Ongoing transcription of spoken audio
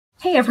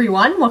Hey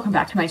everyone, welcome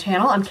back to my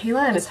channel. I'm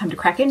Kayla and it's time to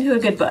crack into a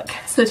good book.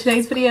 So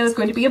today's video is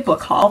going to be a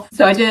book haul.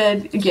 So I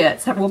did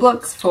get several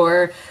books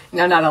for,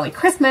 not only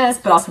Christmas,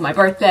 but also my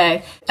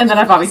birthday. And then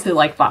I've obviously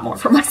bought more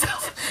for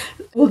myself.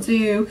 We'll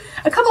do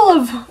a couple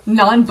of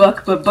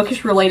non-book but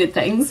bookish related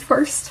things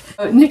first.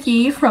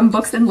 Nikki from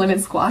Books and Lemon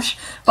Squash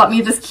bought me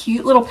this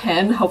cute little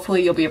pen.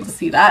 Hopefully you'll be able to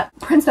see that.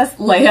 Princess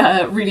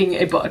Leia reading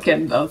a book,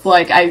 and I was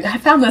like, I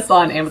found this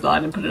on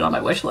Amazon and put it on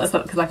my wish list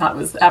because I thought it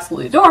was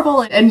absolutely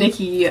adorable, and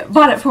Nikki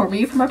bought it for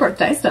me for my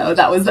birthday, so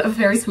that was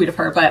very sweet of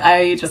her, but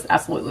I just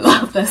absolutely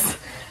love this.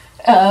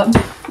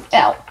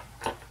 Ow.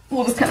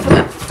 We'll just kind of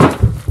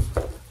put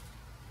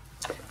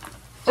that.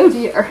 Oh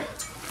dear.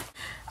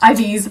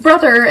 Ivy's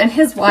brother and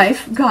his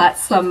wife got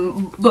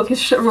some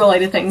bookish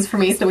related things for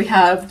me. So we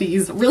have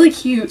these really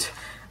cute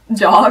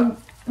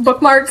dog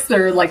bookmarks.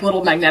 They're like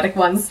little magnetic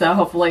ones. So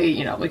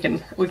hopefully,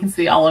 we can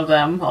see all of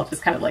them. I'll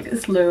just kind of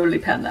slowly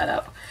pen that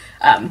up.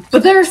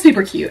 But they're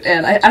super cute,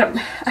 and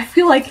I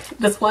feel like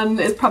this one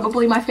is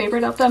probably my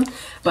favorite of them,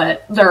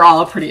 but they're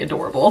all pretty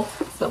adorable.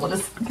 So we'll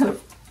just kind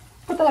of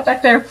put that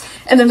back there.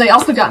 And then they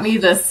also got me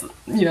this,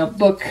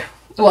 book.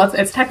 Well,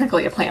 it's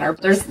technically a planner,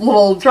 but there's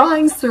little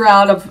drawings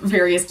throughout of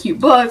various cute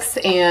books,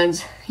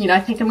 and, I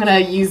think I'm gonna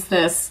use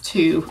this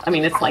to,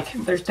 it's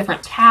there's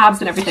different tabs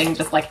and everything,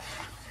 just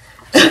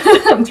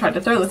I'm trying to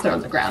throw this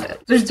on the ground.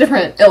 There's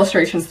different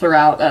illustrations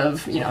throughout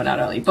of, not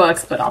only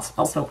books, but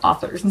also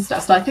authors and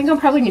stuff. So I think I'm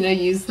probably gonna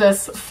use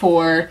this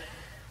for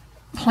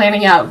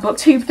planning out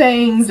booktube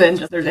things, and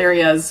just there's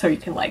areas so you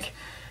can like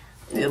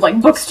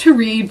books to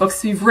read,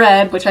 books you've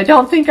read, which I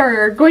don't think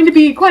are going to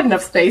be quite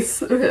enough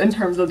space in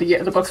terms of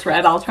the books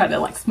read. I'll try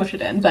to smush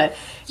it in, but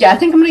yeah, I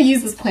think I'm going to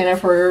use this planner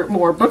for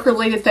more book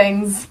related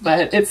things,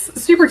 but it's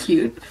super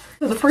cute.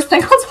 So the first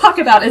thing I'll talk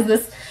about is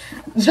this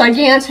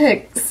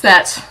gigantic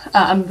set.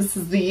 This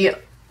is the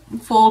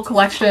full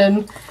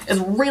collection. It's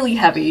really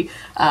heavy.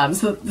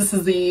 So this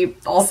is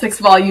all 6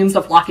 volumes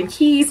of Locke and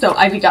Key. So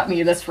Ivy got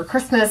me this for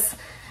Christmas,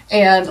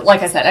 and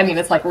like I said,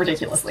 it's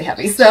ridiculously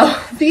heavy. So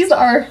these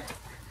are,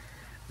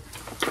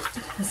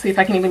 let's see if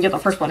I can even get the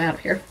first one out of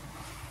here.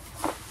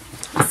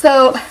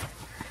 So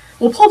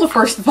we'll pull the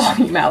first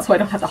volume out so I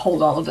don't have to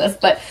hold all of this,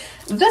 but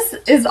this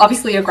is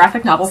obviously a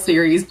graphic novel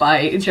series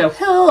by Joe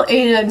Hill,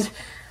 and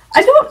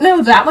I don't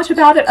know that much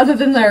about it other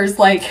than there's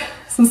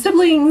some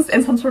siblings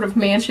and some sort of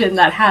mansion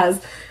that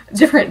has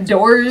different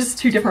doors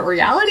to different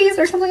realities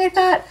or something like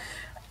that.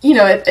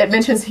 It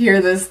mentions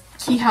here this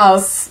key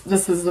house.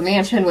 This is the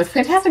mansion with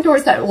fantastic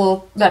doors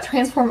that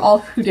transform all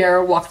who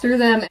dare walk through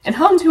them, and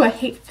home to a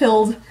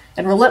hate-filled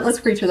and relentless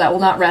creature that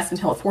will not rest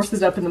until it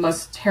forces open the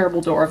most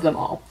terrible door of them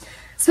all.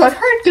 So I've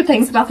heard good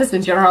things about this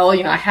in general.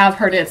 I have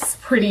heard it's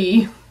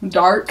pretty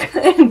dark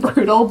and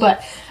brutal,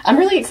 but I'm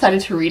really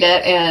excited to read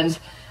it, and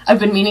I've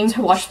been meaning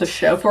to watch the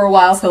show for a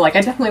while, so I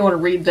definitely want to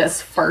read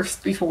this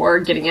first before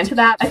getting into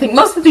that. I think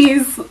most of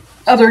these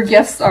other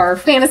gifts are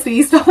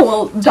fantasy, so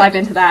we'll dive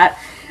into that.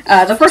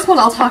 The first one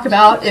I'll talk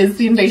about is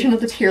The Invasion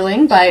of the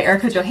Tearling by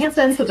Erika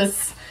Johansen. So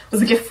this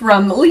was a gift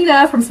from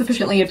Lena, from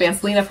Sufficiently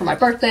Advanced Lena, for my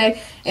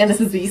birthday, and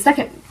this is the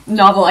second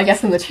novel, I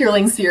guess, in the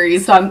Tearling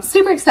series, so I'm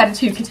super excited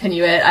to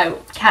continue it.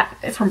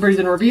 Kat from Brews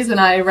and Reviews and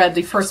I read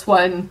the first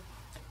one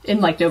in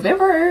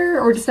November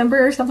or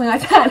December or something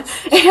like that,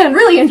 and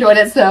really enjoyed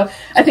it, so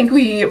I think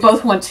we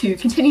both want to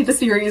continue the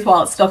series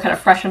while it's still kind of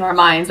fresh in our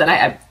minds, and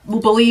I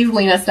believe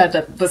Lena said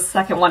that the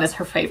second one is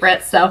her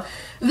favorite. So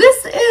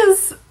this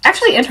is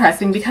actually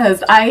interesting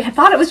because I had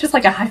thought it was just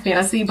a high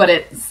fantasy, but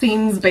it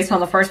seems, based on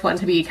the first one,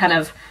 to be kind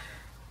of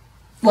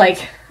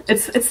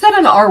it's set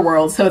in our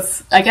world, so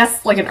it's, I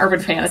guess, an urban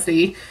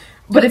fantasy,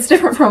 but it's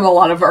different from a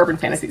lot of urban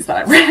fantasies that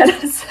I've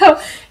read. So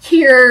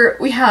here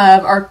we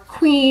have our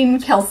queen,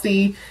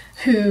 Kelsey,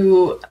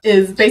 who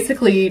is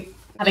basically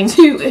having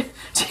to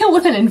deal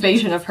with an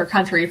invasion of her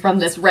country from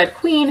this Red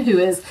Queen, who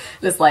is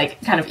this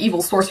kind of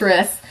evil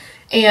sorceress.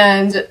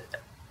 And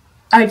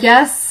I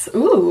guess,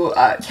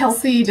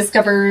 Kelsey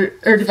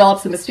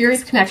develops a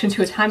mysterious connection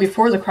to a time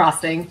before the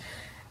crossing.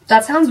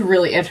 That sounds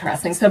really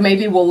interesting. So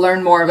maybe we'll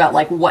learn more about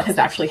what has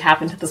actually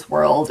happened to this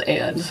world,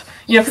 and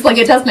because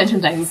it does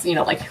mention things,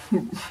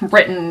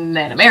 Britain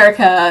and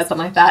America,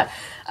 something like that.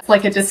 It's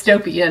a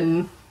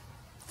dystopian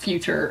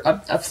future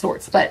of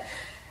sorts. But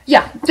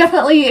yeah,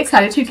 definitely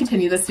excited to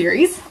continue this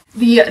series.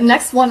 The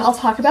next one I'll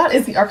talk about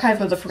is The Archive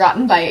of the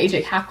Forgotten by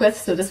A.J. Hackwith.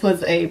 So this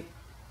was a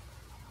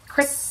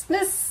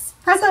Christmas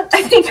present,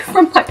 I think,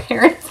 from my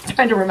parents. I'm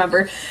trying to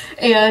remember.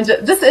 And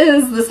this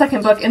is the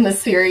second book in this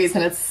series,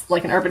 and it's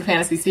an urban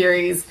fantasy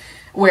series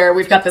where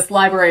we've got this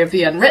library of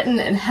the unwritten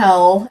in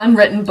hell.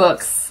 Unwritten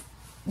books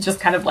just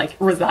kind of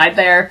reside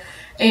there,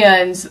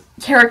 and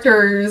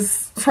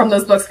characters from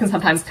those books can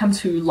sometimes come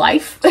to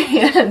life,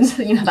 and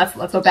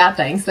that's a bad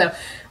thing. So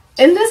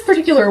in this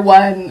particular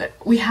one,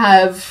 we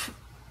have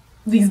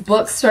these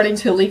books starting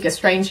to leak a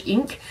strange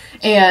ink,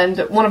 and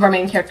one of our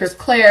main characters,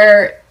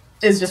 Claire,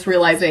 is just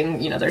realizing,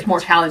 there's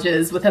more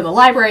challenges within the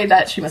library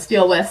that she must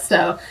deal with.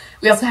 So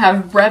we also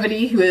have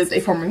Brevity, who is a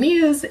former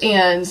muse,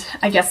 and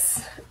I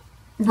guess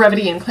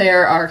Brevity and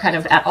Claire are kind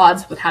of at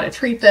odds with how to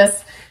treat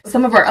this.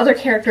 Some of our other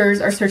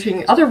characters are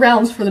searching other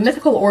realms for the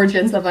mythical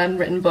origins of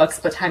unwritten books,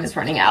 but time is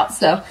running out.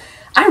 So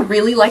I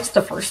really liked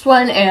the first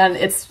one, and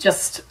it's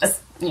just,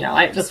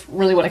 I just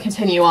really want to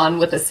continue on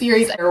with the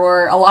series. There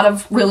were a lot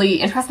of really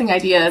interesting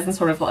ideas and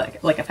sort of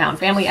like a found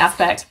family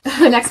aspect.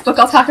 The next book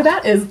I'll talk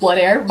about is Blood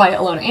Heir by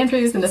Ilona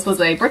Andrews, and this was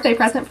a birthday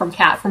present from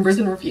Kat from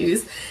Prison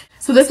Reviews.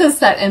 So this is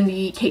set in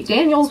the Kate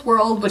Daniels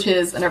world, which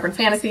is an urban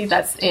fantasy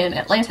that's in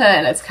Atlanta,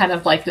 and it's kind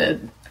of like the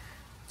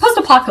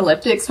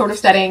post-apocalyptic sort of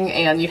setting,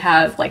 and you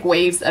have like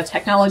waves of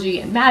technology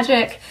and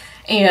magic.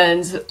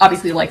 And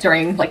obviously, like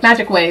during like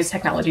magic waves,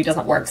 technology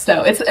doesn't work.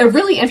 So it's a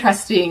really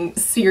interesting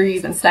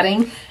series and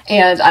setting.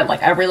 And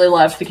I really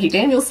loved the Kate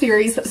Daniels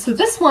series. So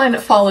this one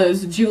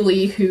follows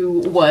Julie, who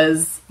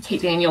was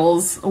Kate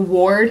Daniels'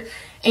 ward.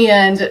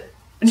 And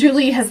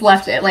Julie has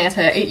left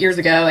Atlanta 8 years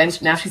ago,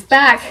 and now she's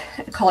back,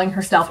 calling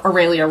herself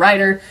Aurelia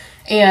Ryder.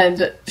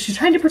 And she's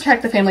trying to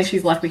protect the family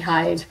she's left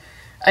behind.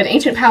 An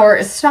ancient power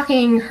is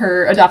stalking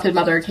her adopted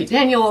mother, Kate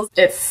Daniels.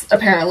 It's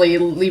apparently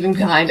leaving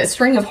behind a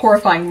string of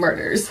horrifying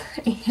murders.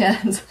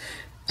 And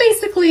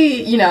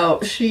basically,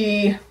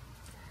 she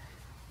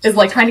is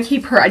like trying to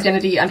keep her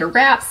identity under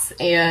wraps,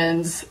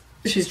 and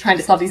she's trying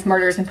to solve these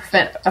murders and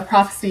prevent a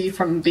prophecy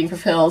from being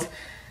fulfilled.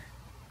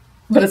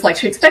 But it's like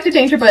she expected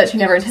danger, but she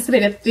never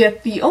anticipated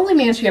that the only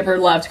man she ever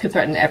loved could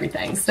threaten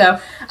everything. So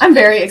I'm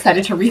very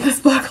excited to read this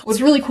book. What's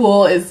really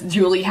cool is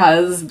Julie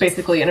has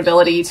basically an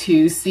ability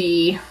to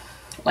see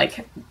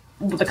like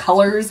the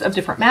colors of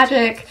different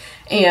magic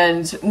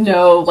and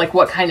know like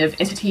what kind of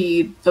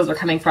entity those are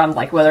coming from,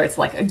 like whether it's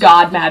like a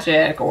god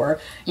magic or,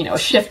 a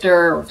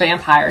shifter or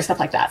vampire, stuff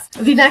like that.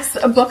 The next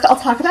book I'll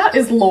talk about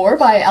is Lore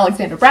by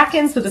Alexandra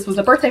Bracken. So this was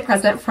a birthday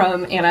present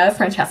from Anna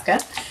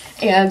Francesca,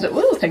 and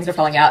ooh, things are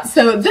falling out.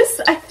 So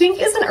this, I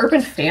think, is an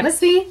urban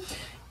fantasy.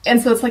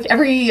 And so it's like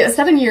every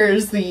 7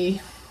 years the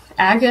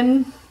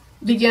Agon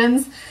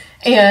begins,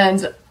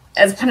 and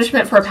as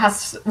punishment for a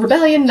past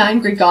rebellion, 9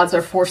 Greek gods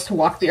are forced to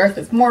walk the earth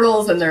as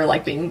mortals, and they're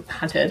like being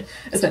hunted,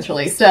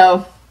 essentially.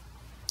 So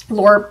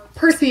Lord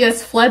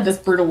Perseus fled this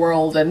brutal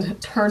world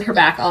and turned her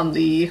back on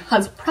the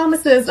hunt's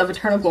promises of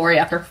eternal glory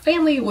after her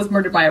family was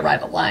murdered by a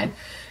rival line.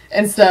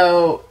 And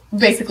so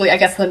basically, I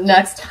guess the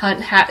next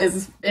hunt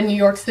is in New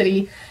York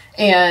City,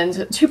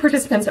 and 2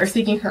 participants are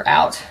seeking her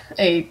out.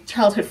 A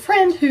childhood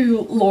friend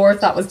who Lore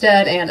thought was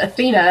dead, and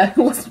Athena,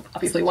 who was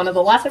obviously one of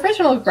the last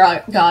original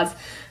gods,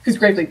 who's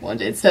gravely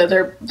wounded. So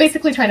they're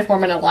basically trying to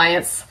form an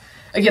alliance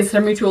against their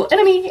mutual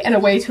enemy and a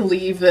way to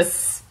leave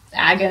this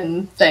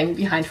Agon thing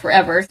behind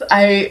forever.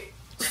 I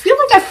feel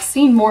like I've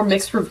seen more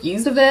mixed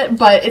reviews of it,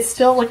 but it's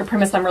still like a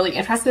premise I'm really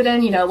interested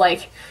in.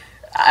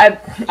 I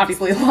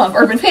obviously love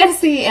urban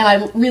fantasy, and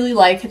I really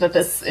like that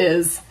this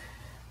is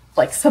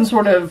like some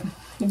sort of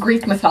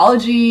Greek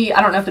mythology.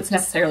 I don't know if it's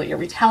necessarily a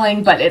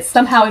retelling, but it's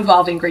somehow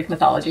involving Greek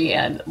mythology,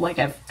 and like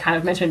I've kind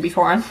of mentioned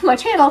before on my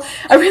channel,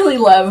 I really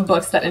love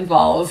books that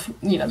involve,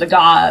 the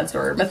gods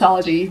or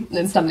mythology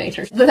in some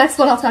nature. The next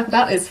one I'll talk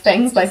about is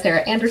Fangs by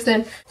Sarah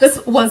Andersen.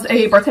 This was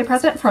a birthday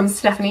present from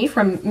Stephanie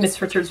from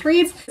Miss Richards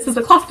Reads. This is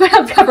a cloth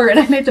bound cover, and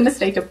I made the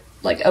mistake of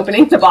like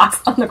opening the box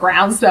on the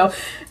ground, so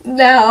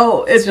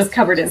now it's just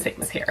covered in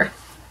Sigma's hair.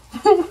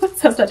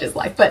 So such is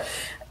life. But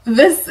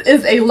this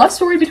is a love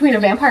story between a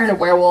vampire and a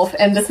werewolf,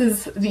 and this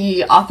is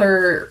the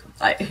author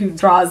who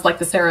draws like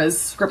the Sarah's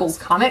Scribbles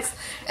comics.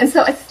 And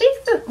so I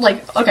think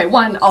that okay,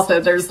 one, also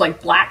there's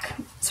like black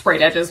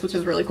sprayed edges, which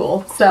is really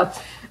cool. So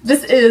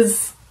this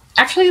is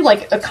actually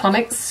like a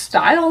comic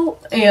style,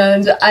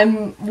 and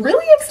I'm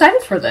really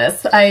excited for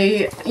this.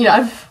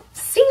 I've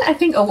seen, I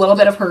think, a little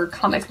bit of her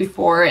comics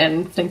before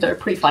and think they're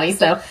pretty funny.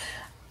 So,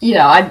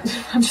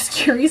 I'm just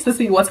curious to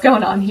see what's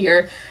going on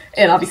here.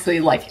 And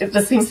obviously, like,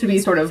 this seems to be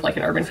sort of like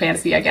an urban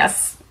fantasy, I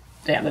guess.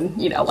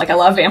 And, I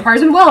love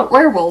vampires and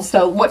werewolves,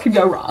 so what could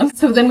go wrong?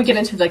 So then we get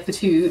into, like, the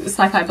 2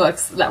 sci-fi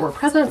books that were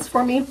presents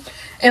for me.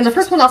 And the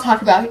first one I'll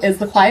talk about is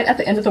The Quiet at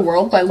the End of the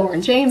World by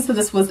Lauren James. So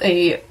this was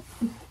a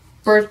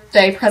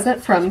birthday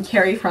present from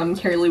Carrie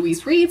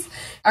Louise Reads.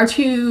 Our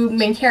 2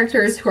 main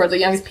characters, who are the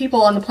youngest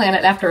people on the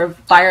planet after a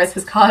virus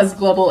has caused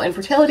global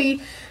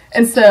infertility.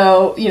 And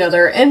so,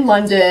 they're in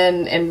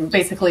London, and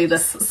basically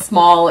this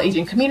small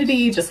Asian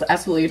community just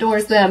absolutely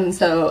adores them.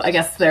 So I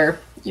guess they're,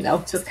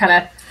 just kind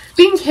of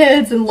being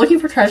kids and looking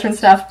for treasure and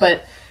stuff,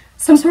 but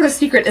some sort of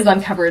secret is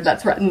uncovered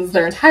that threatens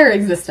their entire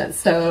existence.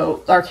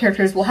 So our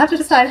characters will have to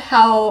decide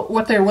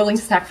what they're willing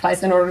to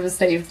sacrifice in order to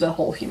save the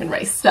whole human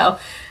race. So,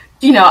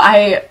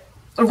 I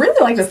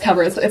really like this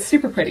cover. It's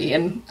super pretty,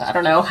 and I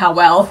don't know how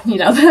well,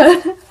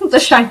 the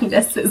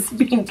shininess is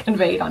being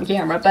conveyed on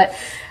camera, but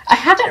I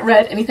haven't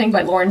read anything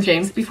by Lauren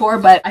James before,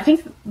 but I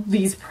think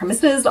these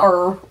premises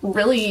are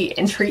really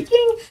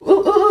intriguing.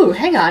 Ooh,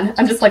 hang on.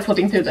 I'm just like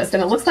flipping through this,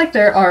 and it looks like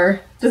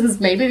this is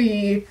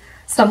maybe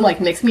some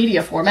like mixed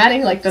media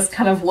formatting. Like this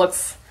kind of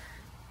looks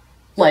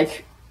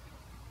like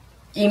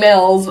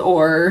emails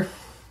or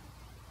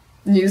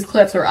news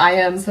clips or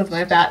IMs, something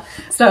like that.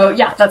 So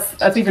yeah,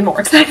 that's even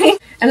more exciting.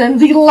 And then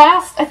the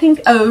last, I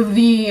think, of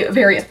the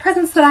various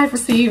presents that I've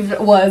received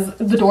was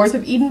The Doors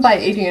of Eden by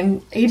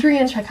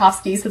Adrian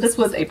Tchaikovsky. So this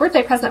was a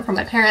birthday present from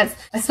my parents.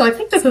 So I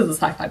think this is a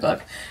sci-fi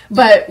book.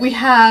 But we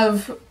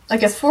have, I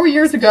guess 4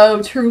 years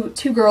ago,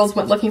 two girls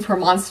went looking for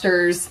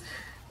monsters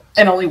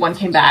and only one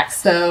came back.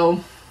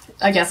 So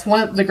I guess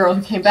one of the girl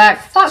who came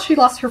back thought she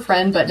lost her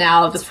friend, but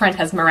now this friend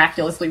has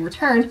miraculously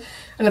returned.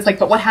 And it's like,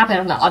 but what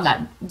happened on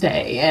that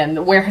day?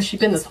 And where has she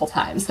been this whole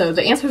time? So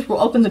the answers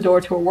will open the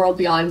door to a world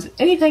beyond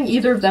anything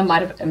either of them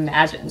might have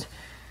imagined.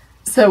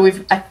 So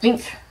I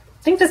think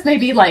this may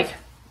be like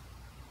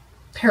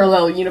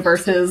parallel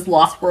universes,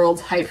 Lost World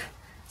type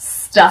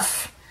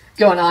stuff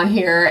going on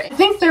here. I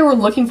think they were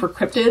looking for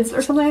cryptids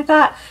or something like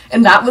that.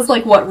 And that was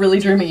like what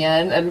really drew me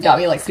in and got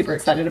me like super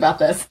excited about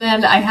this.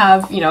 Then I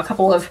have, you know, a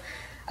couple of,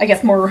 I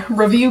guess, more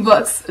review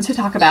books to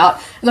talk about.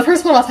 And the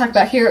first one I'll talk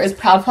about here is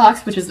Proud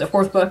Fox, which is the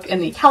 4th book in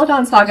the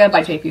Galland saga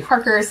by J.P.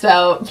 Harker.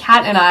 So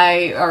Kat and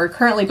I are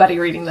currently buddy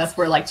reading this.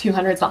 We're like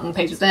 200 something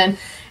pages in.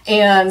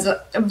 And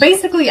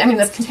basically, I mean,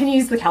 this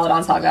continues the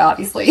Galland saga,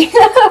 obviously.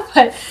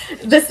 But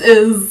this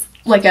is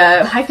like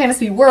a high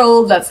fantasy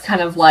world that's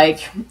kind of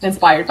like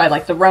inspired by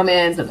like the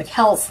Romans and the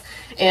Celts.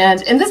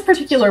 And in this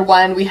particular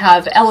one, we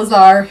have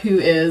Elazar, who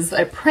is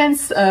a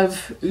prince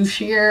of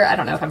Ushir. I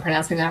don't know if I'm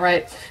pronouncing that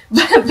right.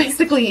 But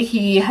basically,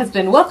 he has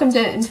been welcomed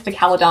into the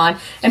Galland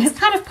and has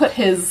kind of put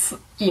his,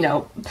 you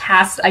know,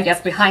 past, I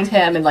guess, behind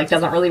him and like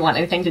doesn't really want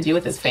anything to do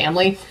with his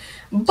family.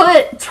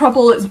 But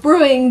trouble is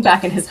brewing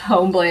back in his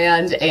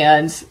homeland,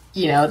 and,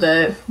 you know,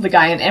 the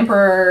Gaian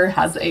emperor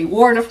has a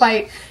war to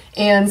fight.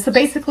 And so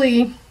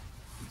basically,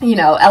 you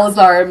know,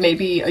 Elazar may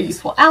be a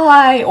useful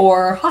ally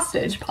or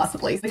hostage,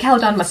 possibly. The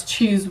Galland must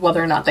choose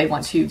whether or not they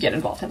want to get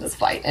involved in this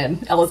fight, and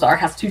Elazar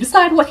has to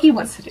decide what he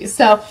wants to do.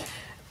 So,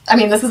 I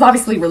mean, this is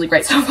obviously really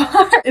great so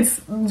far. It's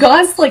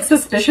gone, like,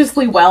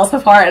 suspiciously well so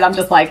far, and I'm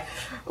just, like,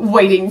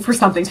 waiting for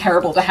something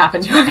terrible to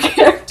happen to our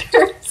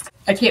characters.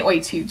 I can't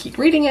wait to keep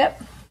reading it.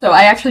 So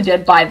I actually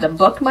did buy the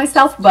book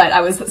myself, but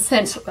I was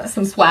sent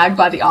some swag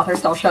by the author,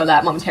 so I'll show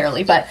that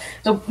momentarily. But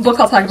the book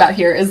I'll talk about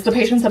here is The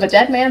Patience of a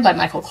Dead Man by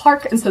Michael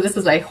Clark, and so this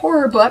is a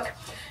horror book.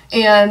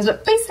 And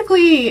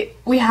basically,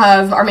 we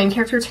have our main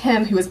character,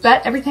 Tim, who has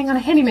bet everything on a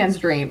handyman's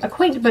dream, a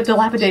quaint but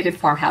dilapidated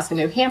farmhouse in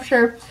New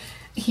Hampshire.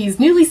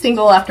 He's newly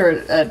single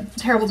after a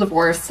terrible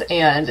divorce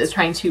and is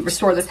trying to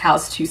restore this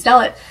house to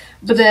sell it.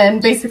 But then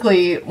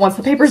basically, once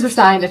the papers are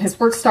signed and his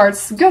work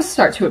starts, ghosts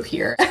start to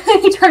appear.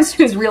 He turns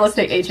to his real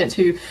estate agent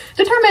to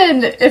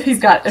determine if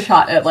he's got a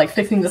shot at like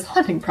fixing this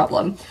haunting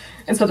problem.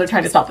 And so they're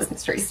trying to solve this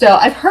mystery. So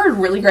I've heard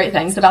really great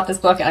things about this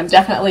book, and I'm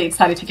definitely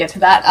excited to get to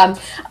that.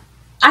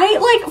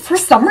 I like, for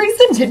some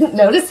reason, didn't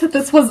notice that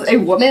this was a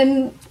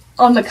woman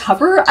on the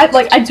cover. I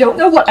don't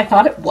know what I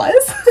thought it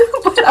was,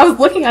 but I was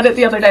looking at it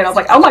the other day and I was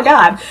like, oh my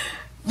god.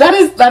 That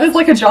is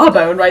like a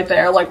jawbone right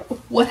there. Like,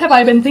 what have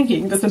I been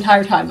thinking this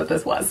entire time that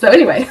this was? So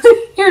anyway,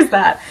 here's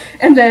that.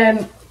 And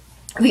then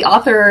the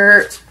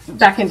author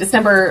back in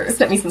December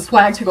sent me some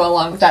swag to go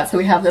along with that. So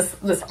we have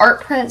this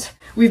art print.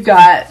 We've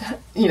got,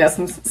 you know,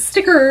 some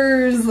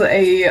stickers,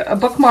 a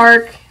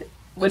bookmark,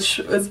 which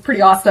is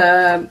pretty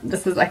awesome.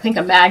 This is, I think,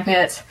 a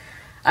magnet.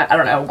 I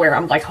don't know where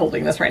I'm like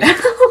holding this right now.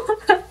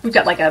 We've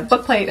got like a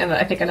book plate and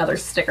I think another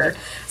sticker.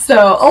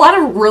 So a lot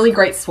of really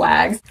great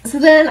swags. So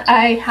then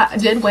I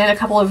did win a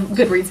couple of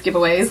Goodreads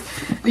giveaways.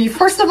 The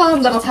first of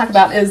them that I'll talk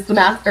about is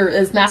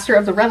Master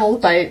of the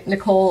Revels by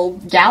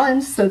Nichole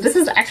Galland. So this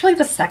is actually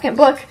the second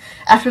book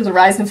after the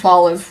rise and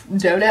fall of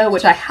Dodo,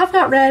 which I have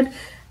not read.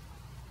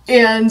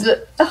 And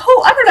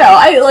I don't know,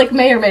 I like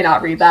may or may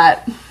not read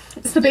that.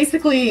 So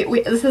basically,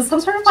 this is some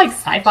sort of like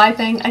sci-fi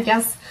thing, I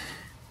guess,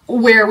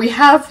 where we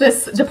have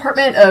this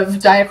Department of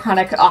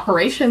Diachronic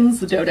Operations,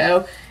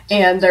 Dodo,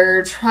 and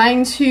they're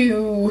trying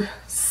to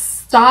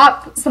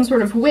stop some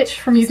sort of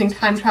witch from using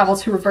time travel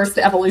to reverse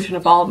the evolution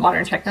of all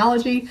modern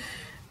technology.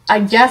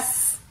 I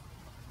guess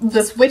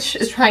this witch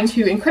is trying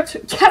to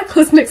encrypt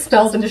cataclysmic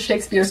spells into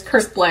Shakespeare's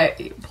cursed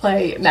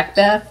play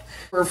Macbeth.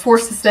 We're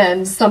forced to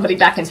send somebody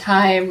back in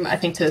time, I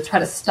think, to try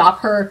to stop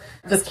her.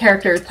 This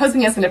character is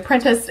posing as an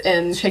apprentice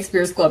in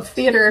Shakespeare's Globe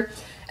Theatre.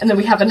 And then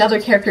we have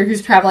another character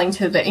who's traveling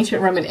to the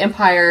ancient Roman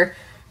Empire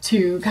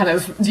to kind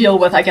of deal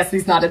with, I guess,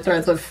 these knotted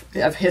threads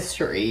of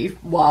history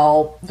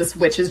while this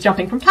witch is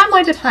jumping from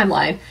timeline to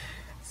timeline.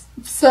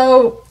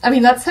 So, I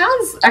mean, that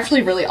sounds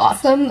actually really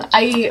awesome.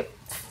 I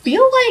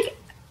feel like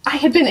I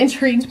had been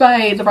intrigued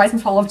by The Rise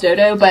and Fall of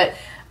Dodo, but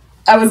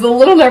I was a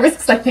little nervous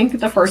because I think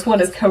the first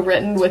one is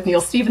co-written with Neil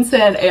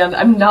Stephenson, and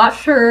I'm not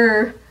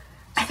sure.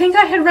 I think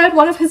I had read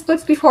one of his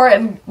books before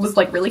and was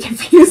like really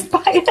confused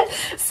by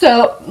it.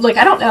 So like,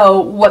 I don't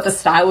know what the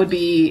style would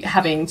be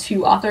having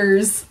two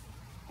authors.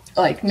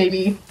 Like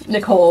maybe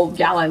Nichole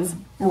Galland's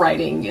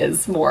writing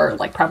is more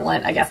like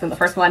prevalent, I guess, in the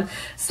first one.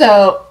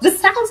 So this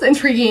sounds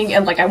intriguing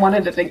and like I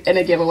wanted it in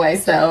a giveaway.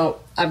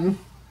 So I'm,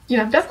 you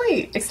know,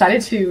 definitely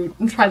excited to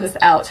try this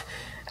out.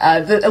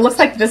 It looks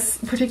like this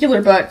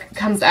particular book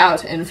comes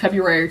out in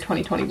February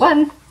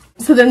 2021.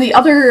 So then the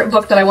other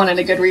book that I won in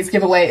a Goodreads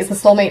giveaway is The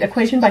Soulmate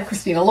Equation by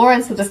Christina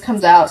Lauren. So this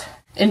comes out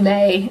in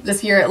May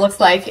this year, it looks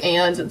like,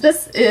 and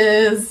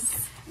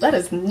that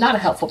is not a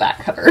helpful back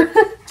cover.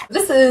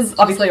 This is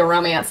obviously a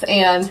romance,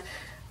 and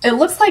it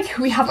looks like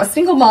we have a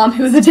single mom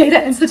who is a data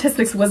and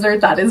statistics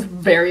wizard. That is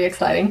very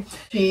exciting.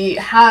 She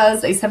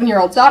has a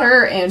 7-year-old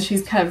daughter, and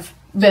she's kind of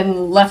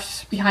been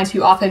left behind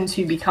too often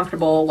to be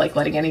comfortable like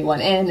letting anyone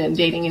in and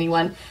dating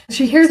anyone.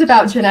 She hears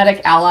about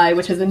Genetic Ally,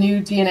 which is a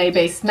new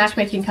DNA-based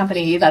matchmaking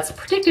company that's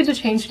predicted to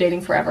change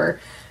dating forever.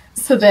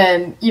 So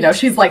then, you know,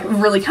 she's like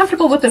really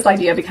comfortable with this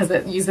idea because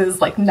it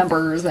uses like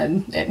numbers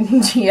and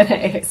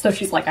DNA. So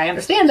she's like, I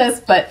understand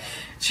this, but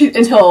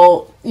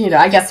until, you know,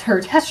 I guess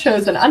her test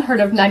shows an unheard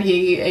of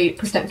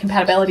 98%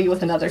 compatibility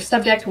with another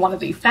subject, one of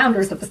the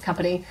founders of this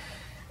company.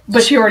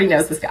 But she already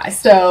knows this guy.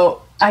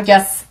 So I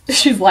guess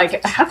she's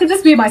like, how could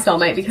this be my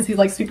soulmate? Because he's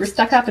like super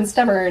stuck up and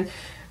stubborn.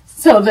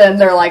 So then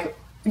they're like,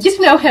 get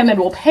to know him and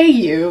we'll pay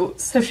you.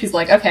 So she's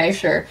like, okay,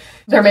 sure.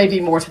 There may be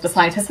more to the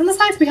scientist and the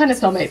science behind a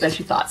soulmate than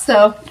she thought.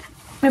 So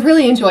I've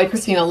really enjoyed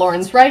Christina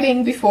Lauren's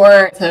writing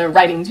before. It's a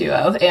writing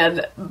duo,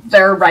 and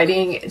their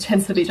writing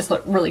tends to be just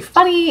really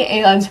funny,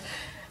 and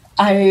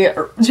I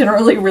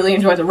generally really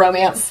enjoy the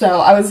romance.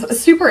 So I was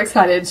super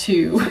excited to,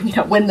 you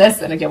know, win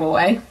this in a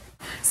giveaway.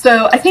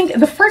 So I think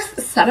the first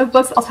set of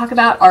books I'll talk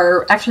about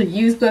are actually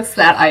used books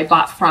that I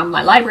bought from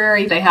my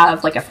library. They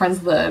have like a Friends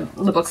the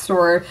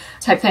bookstore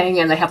type thing,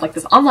 and they have like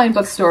this online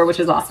bookstore, which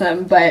is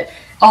awesome, but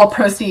all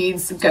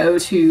proceeds go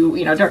to,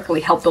 you know,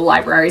 directly help the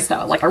library.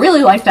 So like I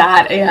really like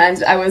that,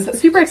 and I was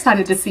super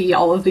excited to see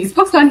all of these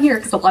books on here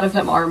because a lot of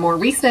them are more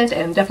recent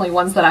and definitely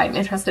ones that I'm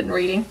interested in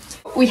reading.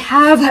 We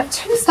have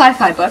 2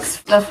 sci-fi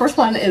books. The first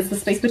one is The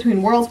Space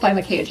Between Worlds by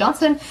Micaiah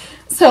Johnson.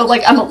 So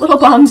like I'm a little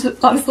bummed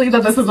honestly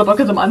that this is a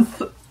book of the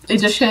month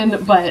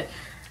edition, but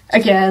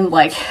again,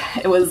 like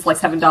it was like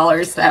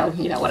 $7,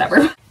 so you know,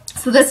 whatever.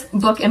 So this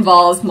book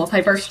involves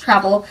multiverse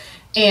travel,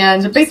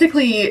 and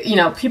basically, you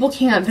know, people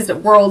can't visit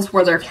worlds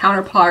where their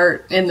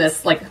counterpart in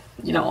this like,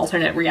 you know,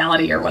 alternate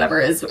reality or whatever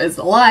is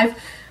alive.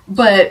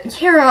 But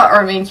Kara,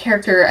 our main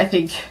character, I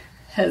think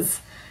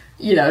has,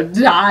 you know,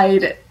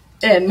 died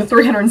in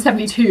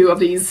 372 of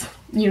these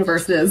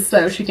universes,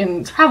 so she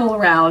can travel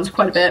around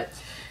quite a bit.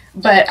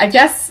 But I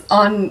guess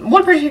on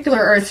one particular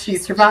Earth, she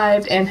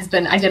survived and has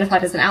been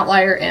identified as an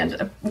outlier and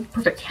a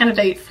perfect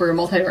candidate for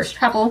multiverse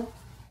travel.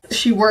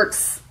 She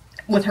works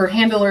with her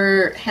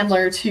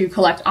handler to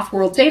collect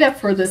off-world data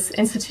for this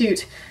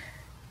institute.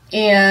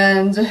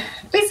 And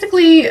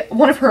basically,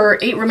 one of her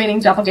 8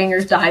 remaining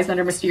doppelgangers dies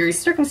under mysterious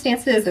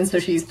circumstances, and so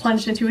she's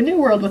plunged into a new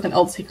world with an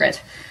old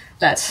secret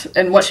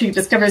and what she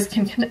discovers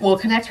will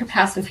connect her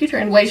past and future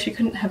in ways she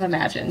couldn't have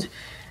imagined.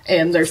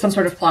 And there's some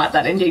sort of plot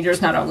that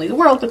endangers not only the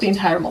world, but the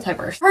entire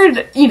multiverse. I've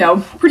heard, you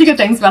know, pretty good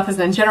things about this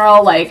in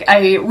general. Like,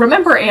 I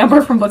remember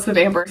Amber from Books of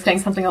Amber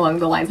saying something along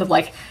the lines of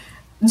like,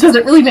 does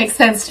it really make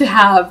sense to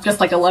have just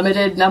like a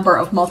limited number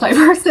of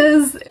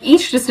multiverses?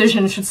 Each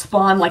decision should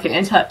spawn like an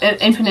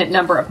infinite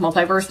number of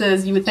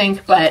multiverses, you would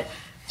think, but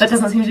that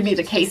doesn't seem to be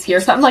the case here.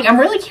 So I'm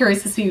really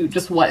curious to see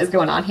just what is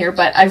going on here,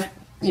 but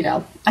you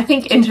know, I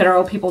think in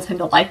general people tend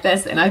to like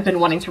this, and I've been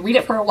wanting to read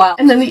it for a while.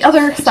 And then the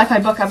other sci-fi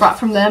book I brought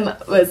from them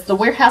was The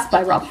Warehouse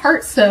by Rob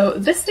Hart. So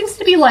this seems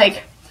to be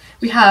like,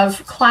 we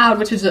have Cloud,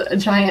 which is a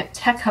giant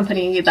tech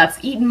company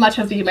that's eaten much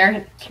of the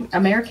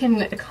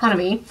American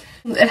economy.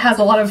 It has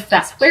a lot of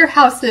vast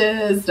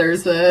warehouses,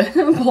 there's a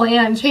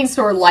bland chain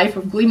store life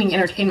of gleaming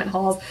entertainment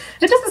halls.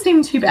 It doesn't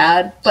seem too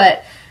bad,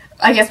 but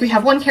I guess we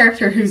have one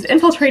character who's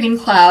infiltrating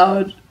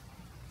Cloud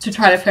to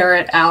try to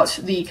ferret out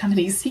the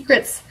company's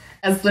secrets.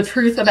 As the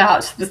truth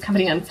about this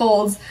company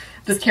unfolds,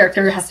 this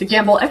character has to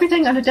gamble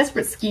everything on a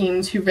desperate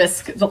scheme to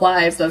risk the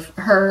lives of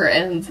her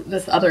and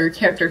this other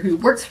character who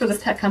works for this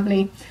tech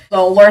company.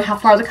 They'll learn how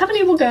far the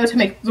company will go to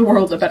make the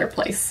world a better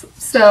place.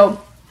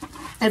 So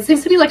it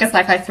seems to be like a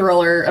sci-fi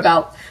thriller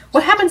about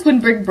what happens when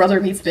Big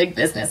Brother meets Big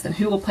Business and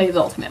who will pay the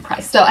ultimate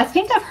price. So I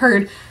think I've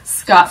heard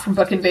Scott from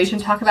Book Invasion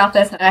talk about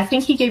this, and I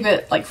think he gave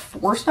it like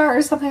 4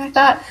 stars, something like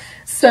that.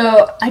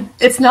 So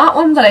it's not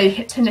one that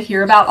I tend to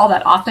hear about all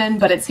that often,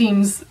 but it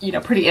seems, you know,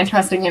 pretty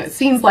interesting, and it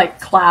seems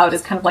like Cloud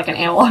is kind of like an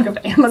analog of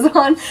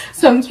Amazon.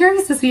 So I'm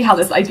curious to see how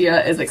this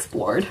idea is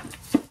explored.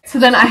 So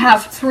then I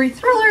have 3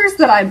 thrillers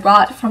that I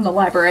bought from the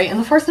library, and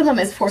the first of them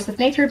is Force of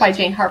Nature by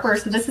Jane Harper.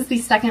 So this is the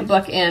second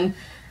book in,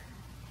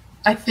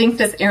 I think,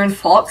 this Aaron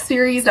Falk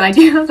series, and I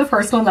do have the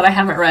first one that I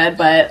haven't read,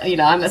 but, you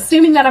know, I'm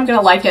assuming that I'm going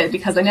to like it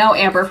because I know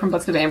Amber from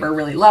Books of Amber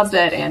really loves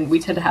it, and we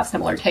tend to have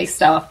similar tastes,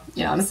 so,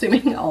 you know, I'm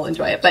assuming I'll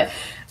enjoy it. But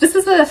this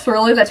is a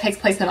thriller that takes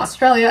place in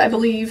Australia, I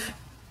believe,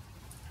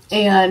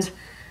 and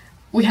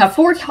we have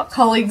 4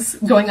 colleagues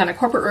going on a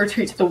corporate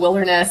retreat to the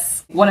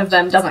wilderness. One of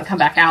them doesn't come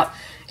back out,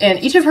 and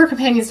each of her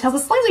companions tells a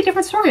slightly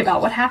different story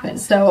about what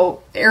happened.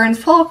 So Aaron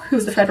Falk,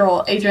 who's the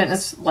federal agent,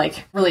 is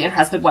like really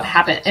interested in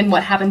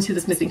what happened to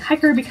this missing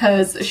hiker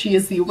because she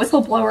is the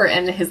whistleblower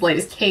in his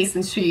latest case,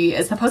 and she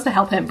is supposed to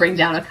help him bring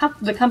down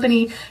the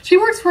company she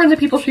works for and the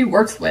people she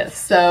works with.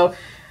 So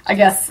I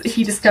guess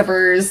he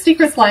discovers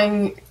secrets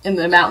lying in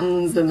the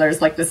mountains, and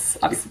there's like this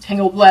obviously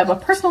tangled web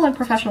of personal and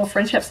professional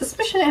friendship,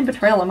 suspicion, and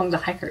betrayal among the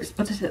hikers.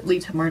 But does it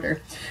lead to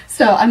murder?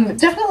 So I'm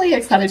definitely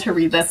excited to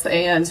read this,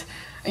 and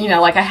you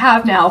know, like I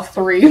have now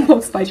 3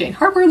 books by Jane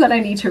Harper that I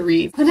need to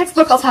read. The next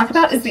book I'll talk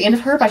about is The End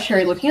of Her by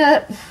Shari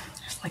Lapena.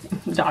 There's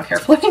like dog hair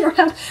floating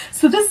around.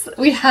 So this,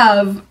 we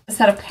have a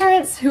set of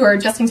parents who are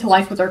adjusting to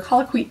life with their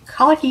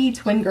colicky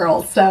twin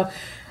girls. So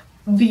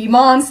the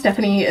mom,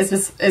 Stephanie,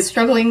 is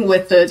struggling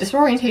with the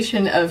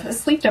disorientation of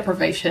sleep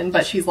deprivation,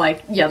 but she's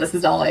like, yeah, this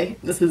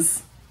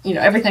is, you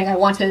know, everything I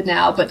wanted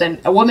now. But then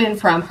a woman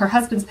from her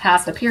husband's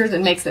past appears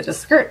and makes a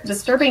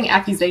disturbing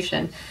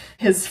accusation.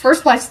 His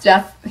first wife's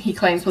death, he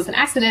claims, was an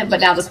accident, but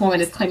now this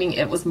woman is claiming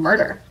it was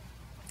murder.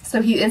 So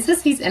he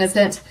insists he's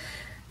innocent,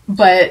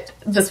 but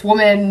this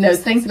woman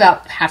knows things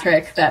about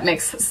Patrick that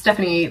makes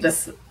Stephanie,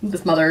 this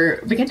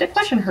mother, begin to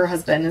question her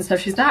husband, and so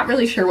she's not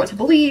really sure what to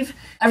believe.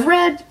 I've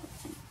read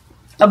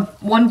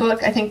one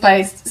book, I think,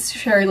 by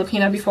Shari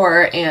Lapena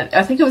before, and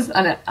I think it was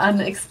an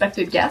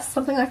Unexpected Guest,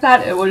 something like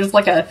that. It was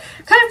like a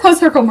kind of closed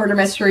circle murder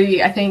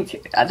mystery, I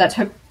think, that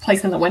took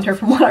place in the winter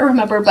from what I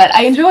remember, but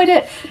I enjoyed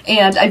it,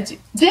 and I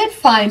did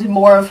find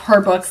more of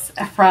her books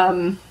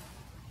from,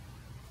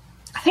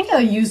 I think,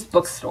 a used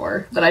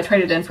bookstore that I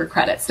traded in for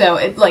credit. So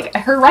it, like,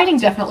 her writing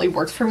definitely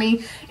works for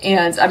me,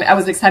 and I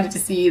was excited to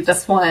see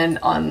this one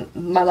on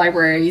my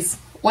library's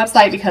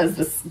website because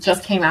this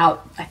just came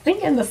out, I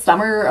think, in the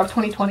summer of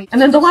 2020. And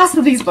then the last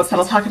of these books that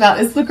I'll talk about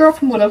is The Girl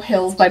from Willow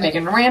Hills by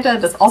Megan Miranda.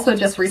 This also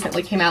just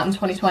recently came out in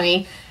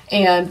 2020,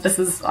 and this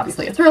is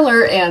obviously a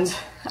thriller, and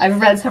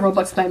I've read several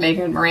books by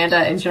Megan Miranda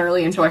and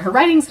generally enjoy her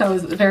writing, so I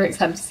was very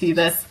excited to see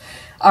this.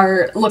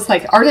 Looks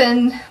like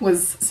Arden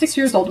was 6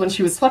 years old when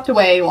she was swept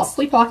away while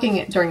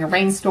sleepwalking during a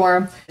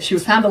rainstorm. She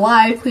was found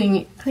alive,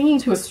 clinging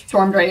to a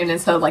storm drain, and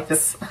so like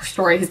this, her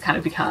story has kind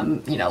of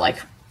become, you know, like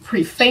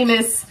pretty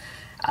famous.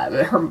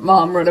 Her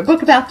mom wrote a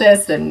book about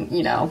this, and,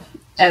 you know,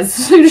 as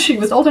soon as she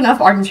was old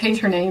enough, Arden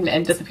changed her name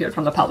and disappeared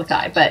from the public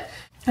eye. But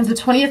as the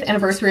 20th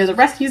anniversary of the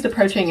rescue is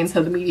approaching, and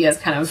so the media has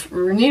kind of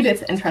renewed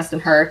its interest in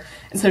her,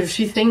 and so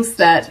she thinks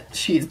that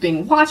she's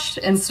being watched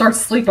and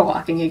starts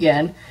sleepwalking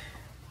again.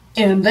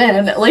 And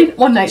then late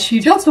one night,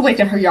 she jolts awake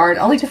in her yard,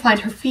 only to find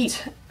at her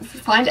feet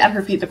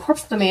the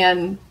corpse of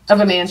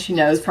a man she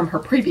knows from her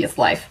previous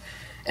life.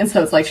 And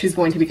so it's like she's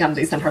going to become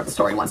the center of the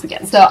story once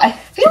again. So I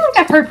feel like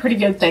I've heard pretty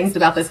good things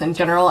about this in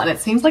general, and it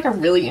seems like a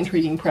really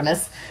intriguing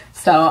premise.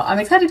 So I'm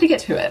excited to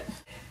get to it.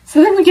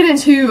 So then we get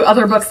into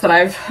other books that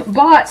I've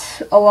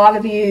bought. A lot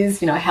of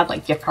these, you know, I had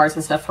like gift cards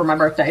and stuff for my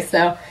birthday,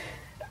 so,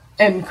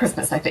 and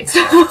Christmas, I think.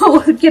 So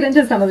we'll get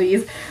into some of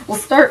these. We'll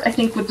start, I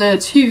think, with the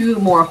 2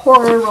 more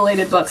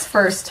horror-related books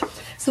first.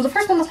 So the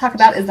first one we'll talk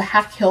about is The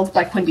Half Killed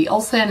by Quenby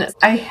Olson.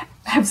 I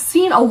have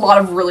seen a lot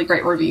of really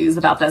great reviews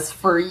about this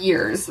for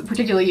years,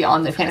 particularly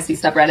on the fantasy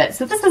subreddit.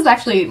 So this is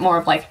actually more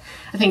of like,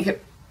 I think,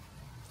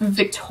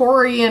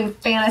 Victorian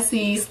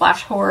fantasy /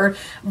 horror,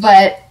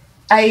 but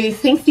I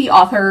think the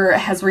author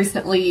has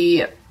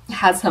recently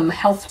had some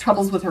health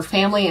troubles with her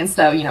family, and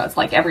so, you know, it's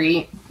like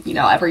every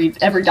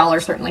dollar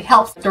certainly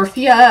helps.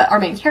 Dorothea, our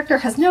main character,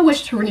 has no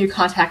wish to renew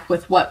contact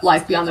with what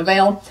lies beyond the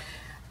veil.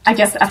 I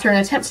guess after an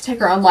attempt to take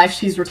her own life,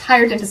 she's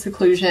retired into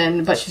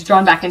seclusion, but she's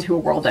drawn back into a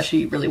world that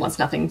she really wants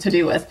nothing to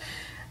do with.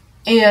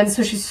 And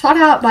so she's sought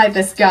out by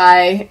this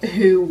guy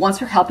who wants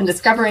her help in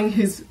discovering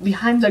who's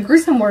behind the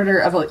gruesome murder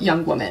of a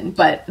young woman,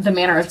 but the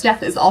manner of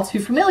death is all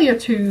too familiar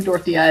to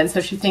Dorothea, and so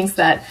she thinks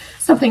that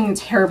something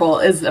terrible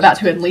is about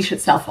to unleash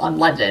itself on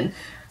London.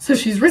 So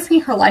she's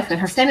risking her life and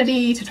her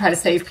sanity to try to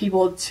save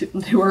people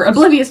who are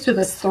oblivious to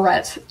this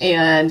threat,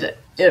 and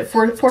it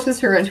forces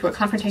her into a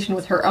confrontation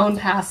with her own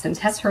past and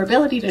tests her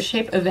ability to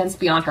shape events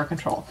beyond her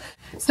control.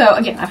 So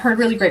again, I've heard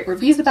really great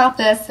reviews about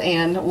this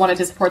and wanted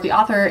to support the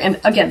author. And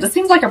again, this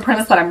seems like a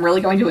premise that I'm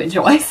really going to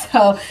enjoy.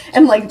 So,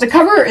 and like the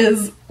cover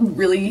is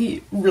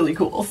really, really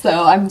cool.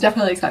 So I'm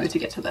definitely excited to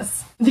get to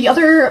this. The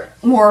other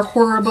more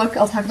horror book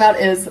I'll talk about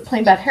is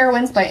Plain Bad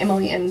Heroines by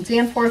Emily and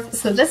Danforth.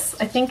 So this,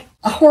 I think,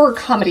 a horror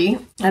comedy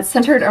that's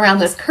centered around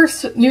this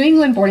cursed New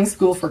England boarding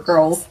school for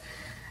girls.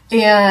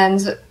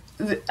 And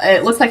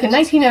it looks like in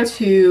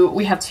 1902,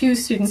 we have 2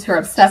 students who are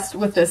obsessed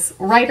with this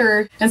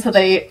writer, and so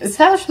they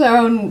establish their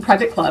own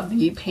private club,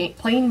 the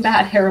Plain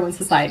Bad Heroine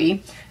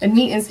Society, and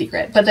meet in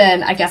secret. But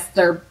then I guess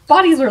their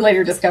bodies were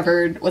later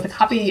discovered with a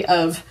copy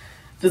of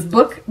this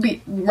book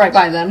right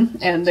by them,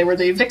 and they were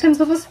the victims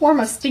of a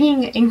swarm of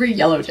stinging, angry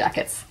yellow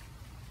jackets.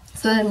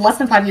 So then less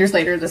than 5 years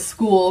later, the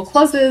school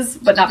closes,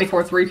 but not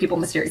before 3 people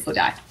mysteriously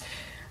die.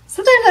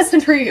 So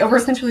then over a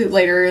century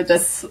later,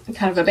 this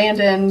kind of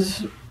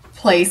abandoned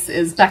place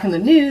is back in the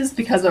news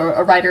because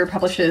a writer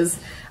publishes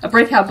a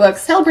breakout book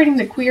celebrating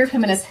the queer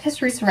feminist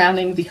history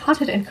surrounding the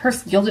haunted and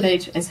cursed Gilded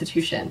Age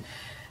institution.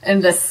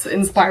 And this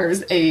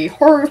inspires a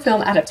horror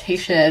film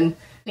adaptation.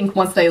 I think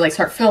once they like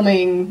start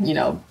filming, you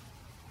know,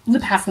 the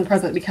past and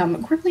present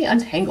become grimly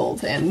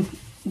untangled, and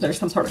there's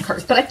some sort of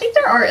curse. But I think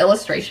there are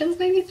illustrations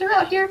maybe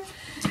throughout here.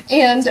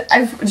 And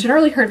I've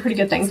generally heard pretty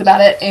good things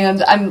about it,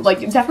 and I'm like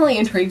definitely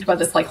intrigued by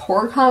this like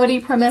horror comedy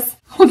premise.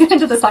 We'll get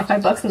into the sci-fi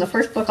books, and the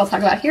first book I'll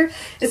talk about here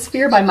is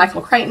Sphere by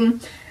Michael Crichton.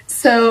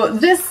 So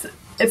this,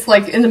 it's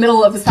like in the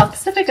middle of the South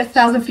Pacific,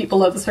 1,000 feet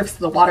below the surface of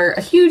the water,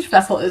 a huge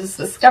vessel is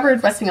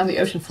discovered resting on the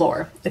ocean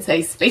floor. It's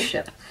a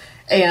spaceship,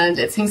 and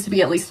it seems to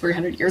be at least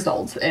 300 years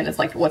old. And it's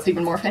like, what's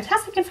even more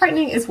fantastic and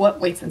frightening is what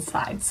waits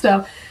inside.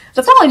 So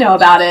that's all I know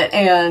about it,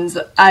 and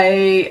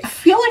I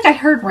feel like I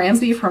heard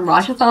Ramsey from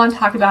Rajathon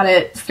talk about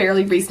it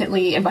fairly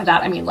recently, and by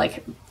that I mean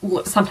like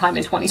sometime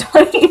in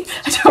 2020.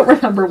 I don't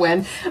remember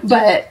when,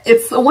 but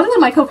it's one of the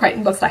Michael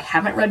Crichton books I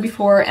haven't read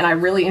before, and I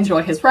really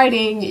enjoy his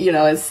writing. You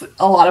know, it's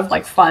a lot of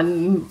like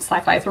fun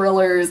sci-fi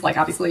thrillers, like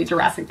obviously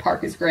Jurassic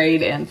Park is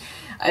great, and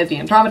the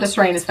Andromeda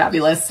Strain is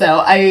fabulous, so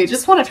I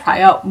just want to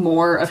try out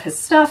more of his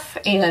stuff,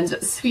 and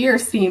Sphere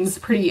seems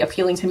pretty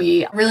appealing to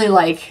me. I really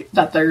like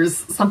that there's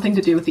something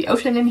to do with the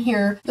ocean in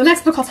here. The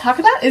next book I'll talk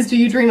about is Do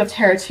You Dream of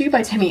Terra-Two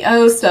by Temi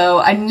O. So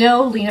I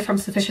know Lena from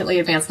Sufficiently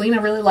Advanced Lena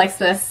really likes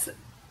this,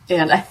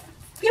 and I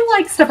feel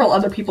like several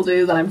other people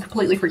do that I'm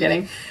completely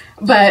forgetting.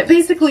 But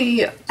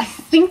basically, I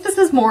think this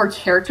is more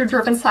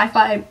character-driven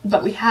sci-fi,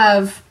 but we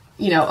have,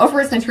 you know, over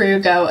a century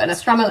ago, an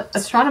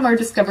astronomer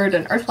discovered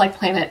an Earth-like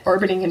planet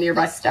orbiting a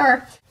nearby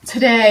star.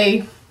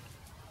 Today,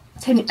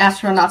 10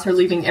 astronauts are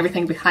leaving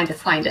everything behind to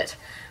find it.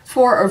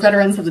 4 are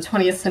veterans of the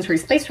 20th century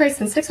space race,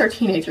 and 6 are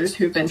teenagers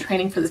who've been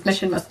training for this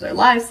mission most of their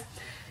lives.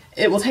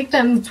 It will take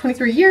them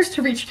 23 years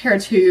to reach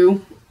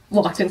Terra-Two,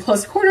 locked in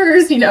close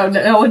quarters, you know,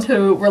 no one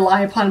to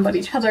rely upon but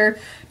each other,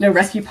 no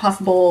rescue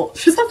possible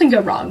should something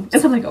go wrong,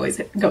 and something always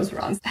goes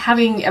wrong.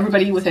 Having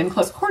everybody within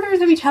close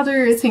quarters of each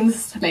other, it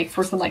seems to make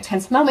for some like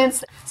tense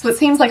moments, so it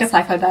seems like a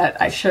sci-fi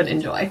that I should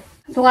enjoy.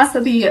 The last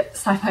of the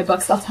sci-fi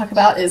books I'll talk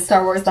about is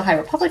Star Wars The High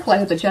Republic,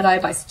 Light of the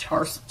Jedi by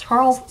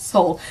Charles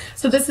Soule.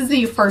 So this is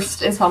the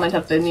first installment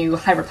of the new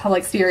High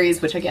Republic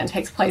series, which again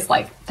takes place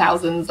like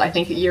thousands, I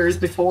think, years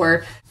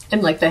before,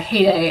 in like the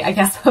heyday, I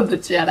guess, of the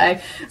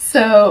Jedi.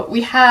 So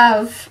we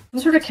have some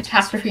sort of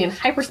catastrophe in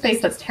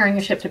hyperspace that's tearing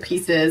a ship to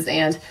pieces,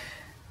 and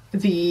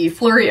the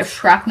flurry of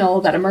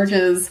shrapnel that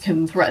emerges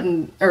can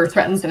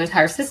threatens an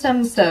entire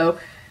system. So,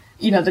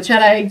 you know, the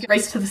Jedi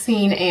race to the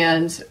scene,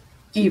 and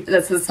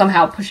this is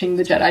somehow pushing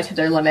the Jedi to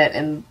their limit,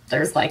 and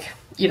there's like,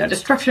 you know,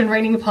 destruction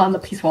raining upon the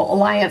peaceful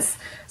alliance.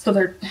 So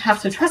they'll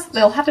have to trust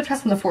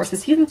in the Force to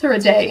see them through a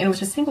day in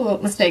which a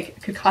single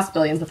mistake could cost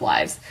billions of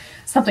lives.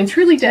 Something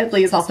truly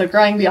deadly is also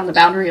growing beyond the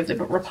boundary of the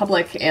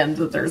Republic, and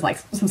there's like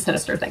some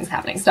sinister things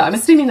happening. So I'm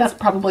assuming that's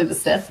probably the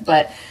Sith,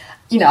 but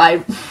you know,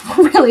 I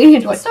really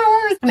enjoy Star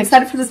Wars. I'm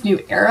excited for this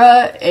new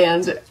era,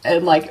 and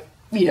like,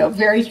 you know,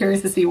 very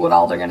curious to see what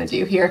all they're going to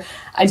do here.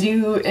 I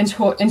do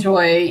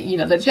enjoy, you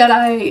know, the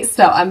Jedi,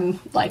 so I'm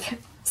like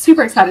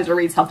super excited to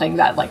read something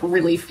that like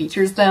really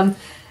features them.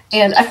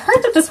 And I've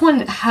heard that this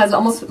one has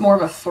almost more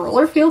of a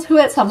thriller feel to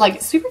it, so I'm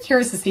like super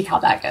curious to see how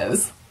that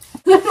goes.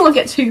 Then we'll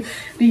get to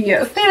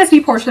the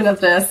fantasy portion of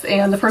this,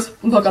 and the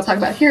first book I'll talk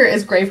about here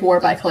is Grave War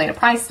by Kalena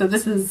Price. So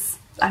this is,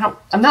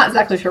 I'm not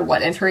exactly sure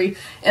what entry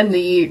in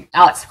the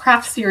Alex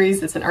Craft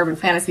series. It's an urban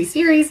fantasy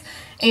series,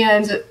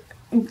 and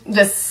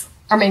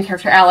our main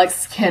character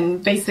Alex can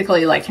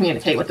basically like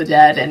communicate with the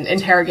dead and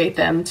interrogate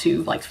them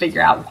to like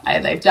figure out why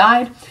they've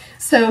died.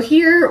 So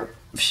here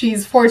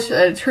she's forged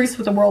a truce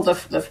with the world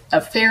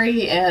of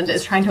fairy and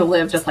is trying to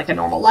live just like a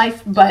normal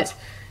life, but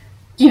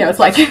you know, it's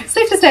like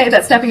safe to say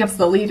that stepping up as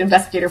the lead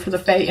investigator for the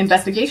Fae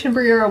Investigation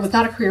Bureau was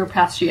not a career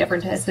path she ever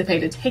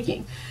anticipated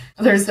taking.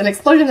 There's an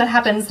explosion that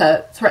happens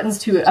that threatens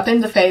to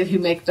upend the Fae who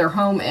make their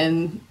home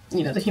in,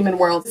 you know, the human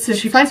world. So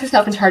she finds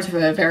herself in charge of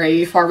a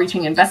very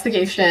far-reaching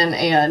investigation,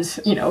 and,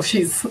 you know,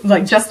 she's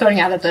like just starting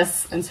out at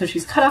this, and so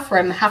she's cut off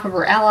from half of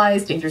her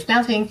allies, dangers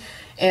mounting,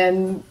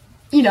 and,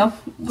 you know,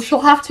 she'll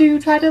have to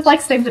try to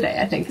like save the day,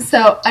 I think.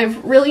 So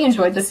I've really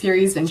enjoyed the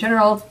series in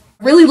general.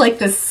 Really like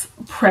this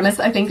premise,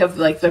 I think, of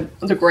like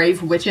the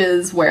grave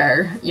witches,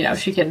 where, you know,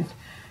 she can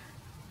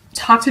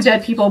talk to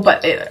dead people,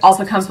 but it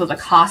also comes with a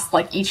cost.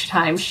 Like each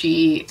time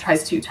she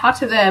tries to talk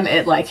to them,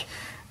 it like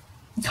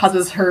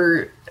causes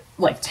her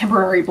like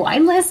temporary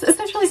blindness,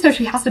 essentially. So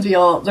she has to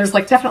deal, there's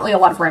like definitely a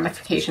lot of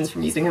ramifications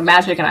from using her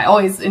magic, and I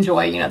always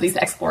enjoy, you know, these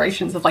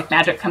explorations of like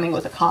magic coming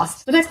with a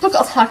cost. The next book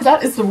I'll talk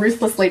about is The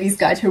Ruthless Lady's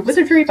Guide to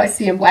Wizardry by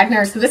C.M.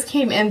 Wagner. So this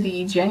came in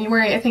the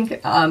January, I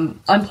think,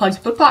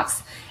 Unplugged book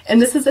box,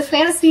 and this is a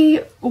fantasy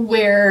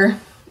where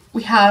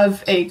we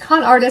have a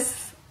con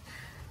artist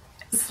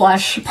 /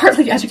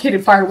 partly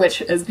educated fire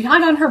witch is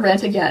behind on her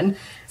rent again.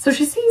 So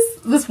she sees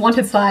this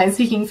wanted sign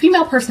seeking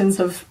female persons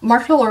of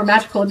martial or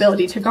magical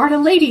ability to guard a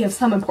lady of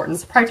some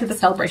importance prior to the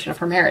celebration of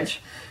her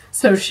marriage.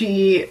 So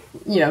she,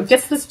 you know,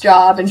 gets this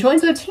job and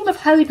joins a team of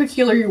highly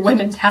peculiar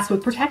women tasked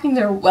with protecting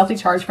their wealthy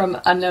charge from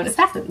unknown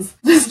assassins.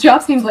 This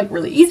job seems like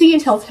really easy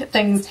until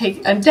things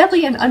take a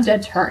deadly and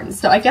undead turn.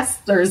 So I guess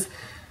there's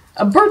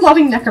a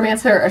bird-loving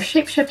necromancer, a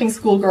shape-shifting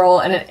schoolgirl,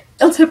 and an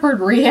ill-tempered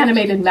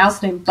reanimated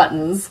mouse named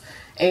Buttons,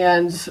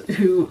 and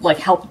who like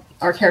help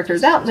our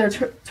characters out, and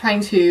they're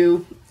trying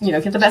to, you know,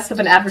 get the best of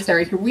an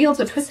adversary who wields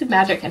a twisted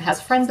magic and has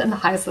friends in the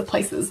highest of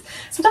places.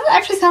 So that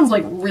actually sounds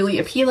like really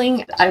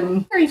appealing.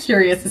 I'm very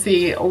curious to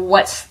see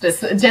what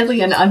this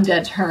deadly and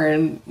undead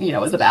turn, you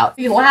know, is about.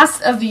 The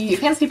last of the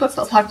fantasy books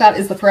I'll talk about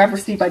is The Forever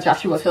Sea by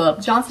Joshua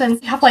Philip Johnson.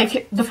 You have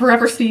like the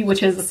Forever Sea,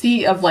 which is a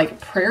sea of like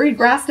prairie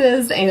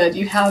grasses, and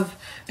you have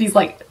these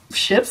like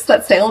ships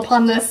that sail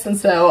upon this, and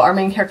so our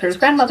main character's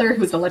grandmother,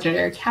 who's a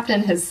legendary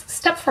captain, has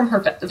stepped from her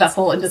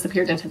vessel and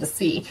disappeared into the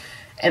sea.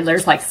 And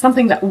there's like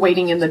something that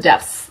waiting in the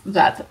depths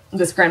that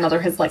this grandmother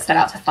has like set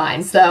out to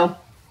find. So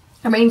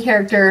our main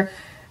character,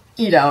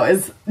 you know,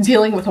 is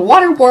dealing with a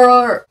water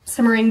war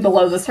simmering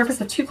below the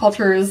surface of two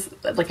cultures,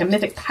 like a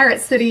mythic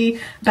pirate city,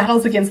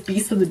 battles against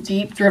beasts of the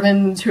deep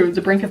driven to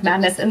the brink of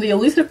madness, and the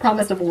elusive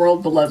promise of a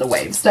world below the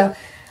waves. So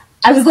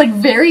I was like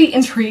very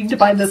intrigued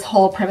by this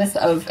whole premise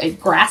of a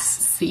grass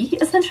sea,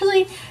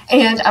 essentially,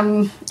 and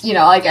I'm, you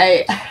know, like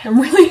I'm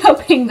really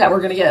hoping that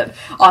we're gonna get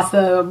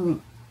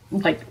awesome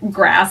like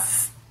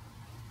grass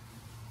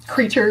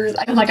creatures.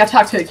 Like I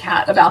talked to a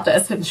cat about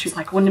this, and she's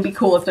like, wouldn't it be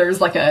cool if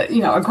there's like a,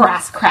 you know, a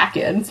grass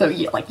kraken? So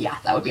yeah, like, yeah,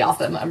 that would be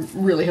awesome. I'm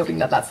really hoping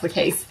that that's the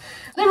case.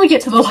 Then we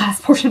get to the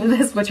last portion of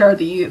this, which are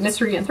the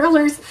mystery and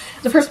thrillers.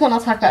 The first one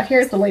I'll talk about here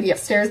is The Lady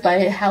Upstairs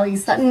by Hallie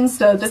Sutton.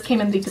 So this came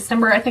in the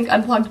December, I think,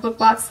 Unplugged book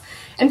box.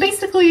 And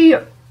basically,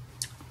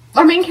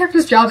 our main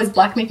character's job is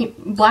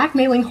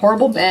blackmailing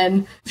horrible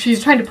men.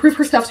 She's trying to prove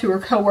herself to her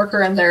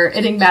co-worker and their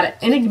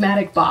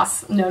enigmatic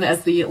boss, known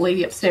as the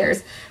Lady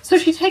Upstairs. So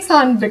she takes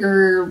on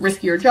bigger,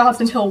 riskier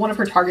jobs until one of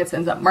her targets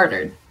ends up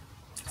murdered.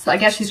 So I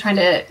guess she's trying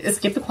to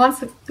escape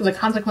the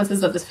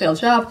consequences of this failed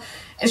job.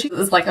 And she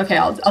was like, okay,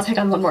 I'll take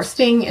on one more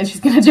sting, and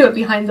she's going to do it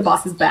behind the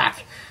boss's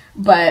back.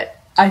 But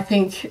I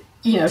think,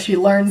 you know, she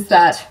learns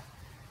that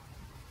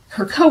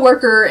her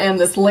co-worker and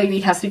this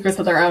lady have secrets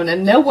of their own,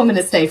 and no woman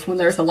is safe when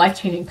there's a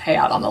life-changing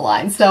payout on the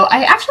line. So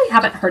I actually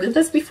haven't heard of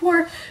this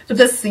before, but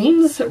this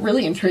seems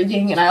really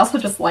intriguing, and I also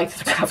just liked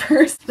the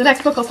covers. The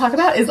next book I'll talk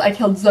about is I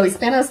Killed Zoe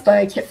Spanos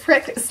by Kit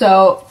Frick.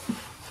 So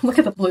look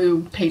at the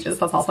blue pages,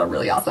 that's also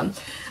really awesome.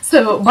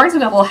 So Barnes &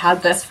 Noble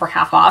had this for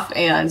half off,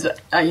 and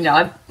you know,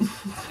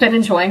 I've been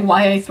enjoying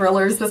YA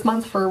thrillers this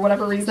month for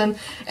whatever reason,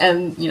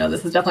 and you know,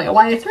 this is definitely a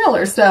YA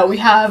thriller. So we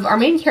have our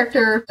main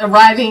character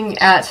arriving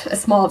at a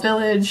small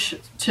village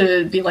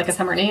to be like a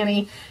summer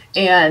nanny,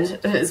 and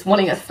is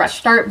wanting a fresh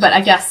start, but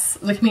I guess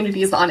the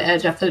community is on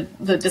edge after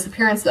the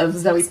disappearance of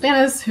Zoe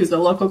Spanos, who's a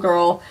local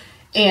girl,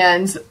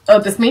 and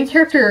this main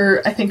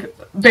character, I think,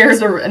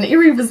 bears an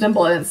eerie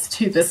resemblance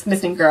to this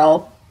missing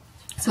girl.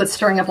 So it's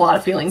stirring up a lot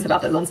of feelings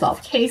about this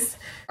unsolved case.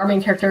 Our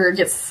main character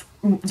gets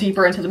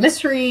deeper into the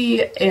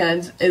mystery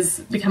and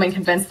is becoming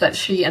convinced that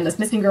she and this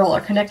missing girl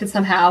are connected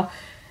somehow.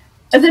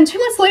 And then 2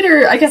 months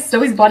later, I guess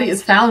Zoe's body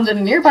is found in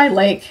a nearby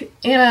lake.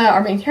 Anna,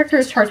 our main character,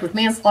 is charged with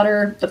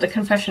manslaughter, but the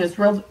confession is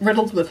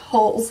riddled with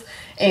holes.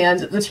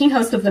 And the teen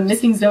host of the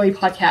Missing Zoe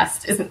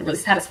podcast isn't really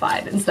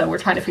satisfied, and so we're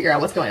trying to figure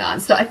out what's going on.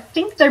 So I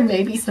think there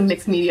may be some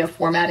mixed media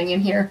formatting in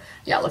here.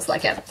 Yeah, it looks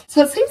like it.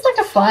 So it seems like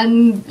a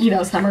fun, you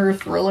know, summer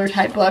thriller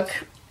type book.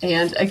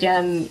 And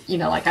again, you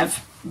know, like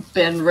I've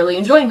been really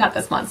enjoying that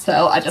this month,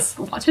 so I just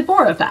wanted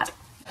more of that.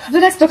 The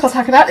next book I'll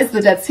talk about is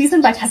The Dead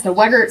Season by Tessa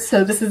Weggert.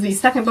 So this is the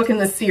second book in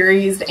this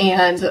series,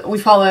 and we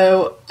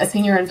follow a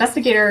senior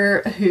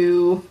investigator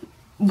who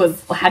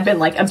had been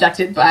like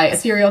abducted by a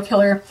serial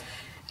killer.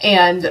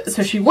 And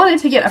so she wanted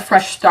to get a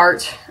fresh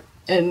start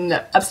in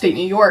upstate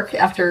New York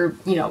after,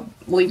 you know,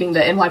 leaving the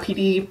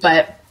NYPD,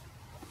 but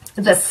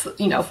this,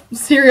 you know,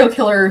 serial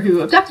killer who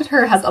abducted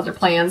her has other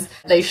plans.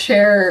 They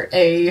share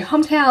a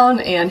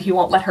hometown, and he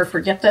won't let her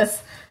forget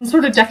this. Some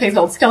sort of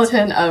decades-old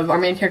skeleton of our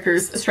main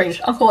character's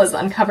estranged uncle is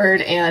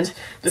uncovered, and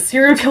the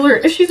serial killer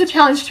issues a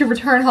challenge to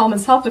return home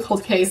and solve the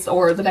cold case,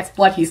 or the next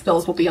blood he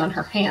spills will be on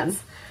her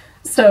hands.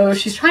 So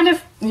she's trying to,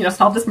 you know,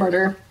 solve this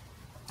murder,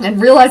 and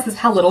realizes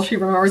how little she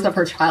remembers of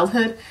her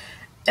childhood.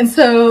 And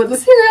so the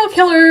serial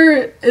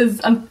killer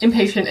is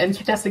impatient and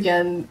kidnaps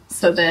again,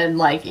 so then,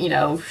 like, you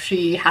know,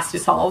 she has to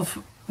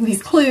solve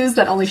these clues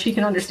that only she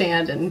can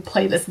understand and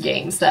play this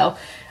game. So,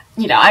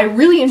 you know, I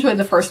really enjoyed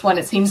the first one.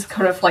 It seems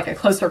kind of like a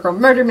close circle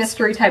murder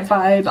mystery type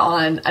vibe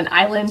on an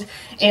island,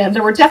 and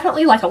there were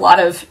definitely, like, a lot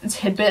of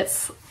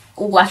tidbits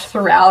left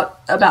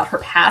throughout about her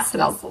past,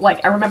 and I was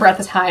like, I remember at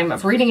the time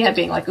of reading it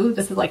being like, ooh,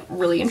 this is, like,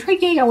 really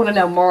intriguing, I want to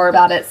know more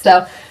about it.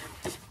 So,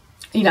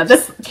 you know,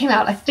 this came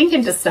out, I think,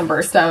 in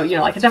December, so, you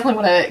know, like, I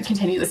definitely want to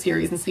continue the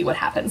series and see what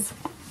happens.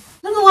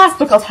 Then the last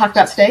book I'll talk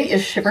about today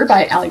is Shiver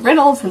by Allie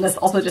Reynolds, and this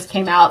also just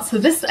came out. So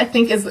this, I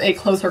think, is a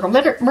close circle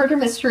murder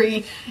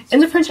mystery in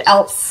the French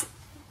Alps,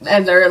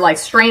 and they're, like,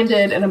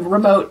 stranded in a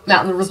remote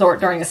mountain resort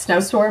during a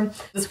snowstorm.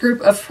 This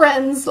group of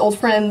friends, old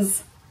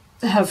friends,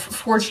 have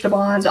forged a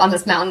bond on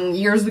this mountain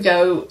years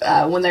ago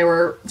when they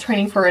were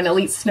training for an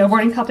elite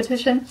snowboarding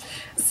competition.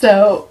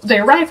 So they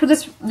arrive for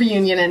this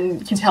reunion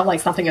and can tell, like,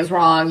 something is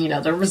wrong. You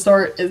know, the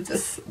resort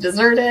is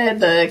deserted,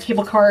 the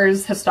cable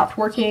cars have stopped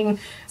working,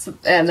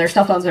 and their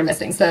cell phones are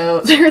missing. So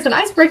there's an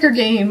icebreaker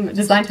game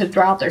designed to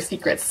draw out their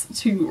secrets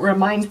to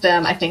remind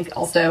them, I think,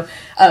 also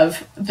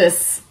of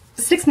this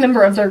sixth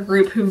member of their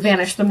group who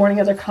vanished the morning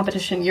of their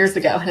competition years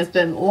ago and has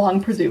been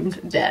long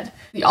presumed dead.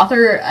 The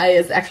author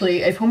is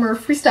actually a former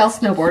freestyle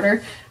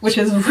snowboarder, which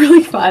is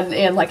really fun.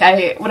 And like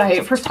when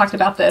I first talked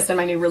about this in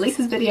my new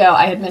releases video,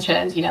 I had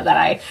mentioned, you know, that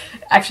I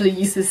actually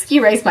used to ski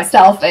race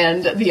myself,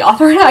 and the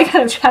author and I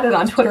kind of chatted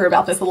on Twitter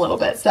about this a little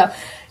bit. So,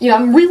 you know,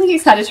 I'm really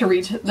excited to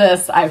read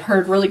this. I've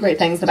heard really great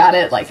things about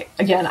it. Like,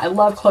 again, I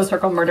love closed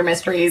circle murder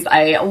mysteries.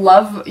 I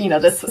love, you know,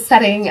 this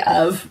setting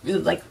of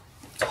like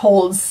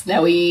cold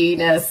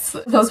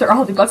snowiness. Those are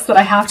all the books that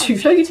I have to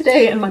show you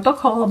today in my book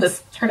haul.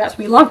 This turned out to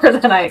be longer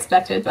than I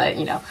expected, but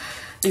you know,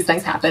 these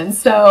things happen.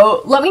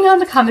 So let me know in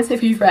the comments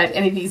if you've read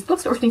any of these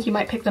books or think you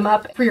might pick them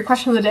up. For your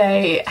question of the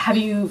day, have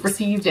you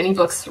received any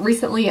books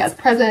recently as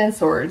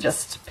presents or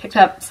just picked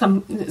up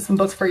some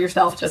books for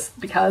yourself just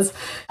because?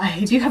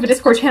 I do have a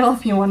Discord channel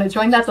if you want to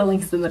join that. The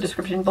link is in the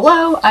description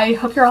below. I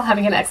hope you're all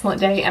having an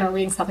excellent day and are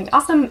reading something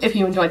awesome. If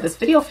you enjoyed this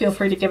video, feel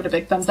free to give it a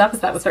big thumbs up,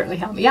 as that would certainly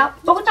help me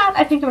out. But with that,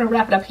 I think I'm going to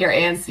wrap it up here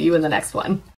and see you in the next one.